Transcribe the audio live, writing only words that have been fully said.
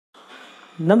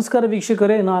ನಮಸ್ಕಾರ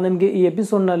ವೀಕ್ಷಕರೇ, ನಾನು ನಿಮಗೆ ಈ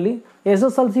ಎಪಿಸೋಡ್ನಲ್ಲಿ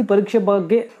SSLC ಪರೀಕ್ಷೆ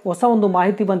ಬಗ್ಗೆ ಹೊಸ ಒಂದು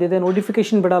ಮಾಹಿತಿ ಬಂದಿದೆ,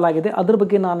 ನೋಟಿಫಿಕೇಶನ್ ಬಿಡಲಾಗಿದೆ. ಅದರ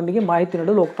ಬಗ್ಗೆ ನಾನು ನಿಮಗೆ ಮಾಹಿತಿ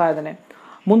ನೀಡಲು ಹೋಗ್ತಾ ಇದ್ದೇನೆ.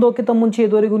 ಮುಂದೋಕ್ಕಿಂತ ಮುಂಚೆ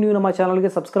ಇದುವರೆಗೂ ನೀವು ನಮ್ಮ ಚಾನಲ್ಗೆ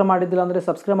ಸಬ್ಸ್ಕ್ರೈಬ್ ಮಾಡಿದ್ದಿಲ್ಲ ಅಂದರೆ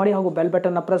ಸಬ್ಸ್ಕ್ರೈಬ್ ಮಾಡಿ ಹಾಗೂ ಬೆಲ್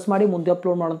ಬಟನ್ನ ಪ್ರೆಸ್ ಮಾಡಿ ಮುಂದೆ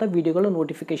ಅಪ್ಲೋಡ್ ಮಾಡುವಂಥ ವೀಡಿಯೋಗಳ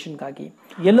ನೋಟಿಫಿಕೇಷನ್ಗಾಗಿ.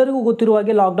 ಎಲ್ಲರಿಗೂ ಗೊತ್ತಿರುವ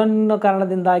ಹಾಗೆ ಲಾಕ್ಡೌನ್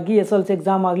ಕಾರಣದಿಂದಾಗಿ SSLC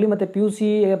ಎಕ್ಸಾಮ್ ಆಗಲಿ ಮತ್ತು PUC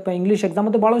ಇಂಗ್ಲೀಷ್ ಎಕ್ಸಾಮ್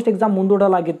ಮತ್ತು ಭಾಳಷ್ಟು ಎಕ್ಸಾಮ್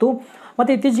ಮುಂದೂಡಲಾಗಿತ್ತು.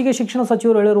 ಮತ್ತು ಇತ್ತೀಚೆಗೆ ಶಿಕ್ಷಣ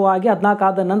ಸಚಿವರು ಹೇಳಿರುವ ಹಾಗೆ 14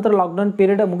 ಆದ ನಂತರ ಲಾಕ್ಡೌನ್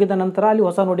ಪೀರಿಯಡ್ ಮುಗಿದ ನಂತರ ಅಲ್ಲಿ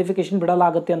ಹೊಸ ನೋಟಿಫಿಕೇಶನ್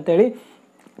ಬಿಡಲಾಗುತ್ತೆ ಅಂತೇಳಿ.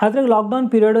 ಆದರೆ ಲಾಕ್ಡೌನ್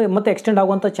ಪೀರಿಯಡ್ ಮತ್ತು ಎಕ್ಸ್ಟೆಂಡ್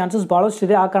ಆಗುವಂಥ ಚಾನ್ಸಸ್ ಭಾಳಷ್ಟು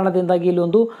ಇದೆ. ಆ ಕಾರಣದಿಂದಾಗಿ ಇಲ್ಲಿ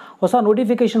ಒಂದು ಹೊಸ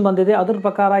ನೋಟಿಫಿಕೇಶನ್ ಬಂದಿದೆ. ಅದರ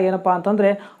ಪ್ರಕಾರ ಏನಪ್ಪ ಅಂತಂದರೆ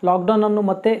ಲಾಕ್ಡೌನನ್ನು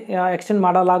ಮತ್ತೆ ಎಕ್ಸ್ಟೆಂಡ್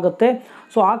ಮಾಡಲಾಗುತ್ತೆ.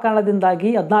 ಸೊ ಆ ಕಾರಣದಿಂದಾಗಿ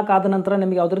 14 ಆದ ನಂತರ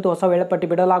ನಿಮಗೆ ಯಾವುದೇ ರೀತಿ ಹೊಸ ವೇಳಾಪಟ್ಟಿ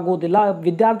ಬಿಡಲಾಗುವುದಿಲ್ಲ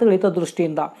ವಿದ್ಯಾರ್ಥಿಗಳ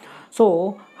ಹಿತದೃಷ್ಟಿಯಿಂದ. ಸೊ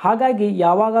ಹಾಗಾಗಿ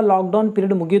ಯಾವಾಗ ಲಾಕ್ಡೌನ್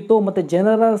ಪೀರಿಯಡ್ ಮುಗಿಯುತ್ತೋ ಮತ್ತು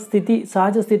ಜನರ ಸ್ಥಿತಿ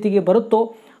ಸಹಜ ಸ್ಥಿತಿಗೆ ಬರುತ್ತೋ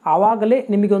ಆವಾಗಲೇ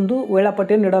ನಿಮಗೊಂದು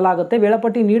ವೇಳಾಪಟ್ಟಿಯನ್ನು ನೀಡಲಾಗುತ್ತೆ.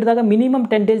 ವೇಳಾಪಟ್ಟಿ ನೀಡಿದಾಗ ಮಿನಿಮಮ್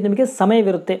 10 ಡೇಸ್ ನಿಮಗೆ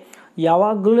ಸಮಯವಿರುತ್ತೆ.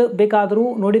 ಯಾವಾಗಲೂ ಬೇಕಾದರೂ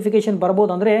ನೋಟಿಫಿಕೇಷನ್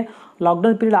ಬರ್ಬೋದು. ಅಂದರೆ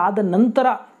ಲಾಕ್ಡೌನ್ ಪೀರಿಯಡ್ ಆದ ನಂತರ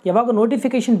ಯಾವಾಗ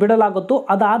ನೋಟಿಫಿಕೇಷನ್ ಬಿಡಲಾಗುತ್ತೋ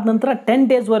ಅದಾದ ನಂತರ 10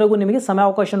 ಡೇಸ್ವರೆಗೂ ನಿಮಗೆ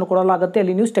ಸಮಯಾವಕಾಶವನ್ನು ಕೊಡಲಾಗುತ್ತೆ.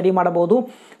 ಅಲ್ಲಿ ನೀವು ಸ್ಟಡಿ ಮಾಡಬಹುದು.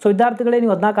 ಸೊ ವಿದ್ಯಾರ್ಥಿಗಳೇ,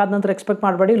 ನೀವು 14 ಆದ ನಂತರ ಎಕ್ಸ್ಪೆಕ್ಟ್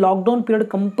ಮಾಡಬೇಡಿ. ಲಾಕ್ಡೌನ್ ಪೀರಿಯಡ್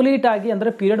ಕಂಪ್ಲೀಟ್ ಆಗಿ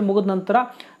ಅಂದರೆ ಪೀರಿಯಡ್ ಮುಗಿದ ನಂತರ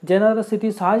ಜನರ ಸ್ಥಿತಿ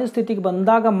ಸಹಜ ಸ್ಥಿತಿಗೆ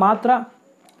ಬಂದಾಗ ಮಾತ್ರ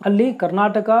ಅಲ್ಲಿ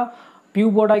ಕರ್ನಾಟಕ PU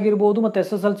ಬೋರ್ಡ್ ಆಗಿರ್ಬೋದು ಮತ್ತು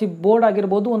SSLC ಬೋರ್ಡ್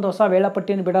ಆಗಿರ್ಬೋದು ಒಂದು ಹೊಸ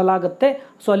ವೇಳಾಪಟ್ಟಿಯನ್ನು ಬಿಡಲಾಗುತ್ತೆ.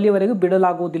 ಸೊ ಅಲ್ಲಿವರೆಗೂ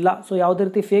ಬಿಡಲಾಗುವುದಿಲ್ಲ. ಸೊ ಯಾವುದೇ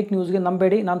ರೀತಿ ಫೇಕ್ ನ್ಯೂಸ್ಗೆ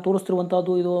ನಂಬೇಡಿ. ನಾನು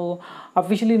ತೋರಿಸ್ತಿರುವಂಥದ್ದು ಇದು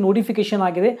ಅಫಿಷಿಯಲಿ ನೋಟಿಫಿಕೇಷನ್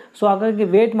ಆಗಿದೆ. ಸೊ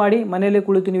ಹಾಗಾಗಿ ವೇಟ್ ಮಾಡಿ, ಮನೆಯಲ್ಲೇ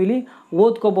ಕುಳಿತು ನೀವು ಇಲ್ಲಿ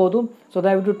ಓದ್ಕೋಬೋದು. ಸೊ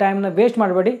ದಯವಿಟ್ಟು ಟೈಮ್ನ ವೇಸ್ಟ್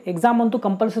ಮಾಡಬೇಡಿ. ಎಕ್ಸಾಮ್ ಅಂತೂ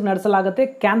ಕಂಪಲ್ಸರಿ ನಡೆಸಲಾಗುತ್ತೆ,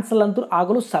 ಕ್ಯಾನ್ಸಲ್ ಅಂತೂ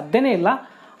ಆಗಲು ಸಾಧ್ಯನೇ ಇಲ್ಲ.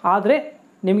 ಆದರೆ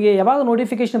ನಿಮಗೆ ಯಾವಾಗ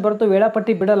ನೋಟಿಫಿಕೇಷನ್ ಬರುತ್ತೋ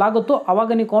ವೇಳಾಪಟ್ಟಿ ಬಿಡಲಾಗುತ್ತೋ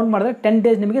ಆವಾಗ ನೀವು ಕೌಂಟ್ ಮಾಡಿದ್ರೆ 10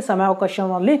 ಡೇಸ್ ನಿಮಗೆ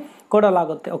ಸಮಯಾವಕಾಶದಲ್ಲಿ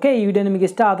ಕೊಡಲಾಗುತ್ತೆ. ಓಕೆ, ಈ ವಿಡಿಯೋ ನಿಮಗೆ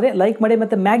ಇಷ್ಟ ಆದರೆ ಲೈಕ್ ಮಾಡಿ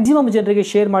ಮತ್ತು ಮ್ಯಾಕ್ಸಿಮಮ್ ಜನರಿಗೆ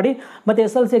ಶೇರ್ ಮಾಡಿ. ಮತ್ತು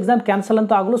SSLC ಎಕ್ಸಾಮ್ ಕ್ಯಾನ್ಸಲ್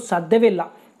ಅಂತೂ ಆಗಲು ಸಾಧ್ಯವೇ ಇಲ್ಲ.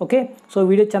 ಓಕೆ, ಸೊ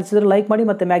ವಿಡಿಯೋ ಚಾನ್ಸ್ ಇದ್ದರೆ ಲೈಕ್ ಮಾಡಿ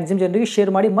ಮತ್ತು ಮ್ಯಾಕ್ಸಿಮಮ್ ಜನರಿಗೆ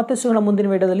ಶೇರ್ ಮಾಡಿ. ಮತ್ತೆ ಸಿಗೋಣ ಮುಂದಿನ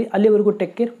ವಿಡಿಯೋದಲ್ಲಿ. ಅಲ್ಲಿವರೆಗೂ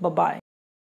ಟೇಕ್ ಕೇರ್, ಬಾಯ್.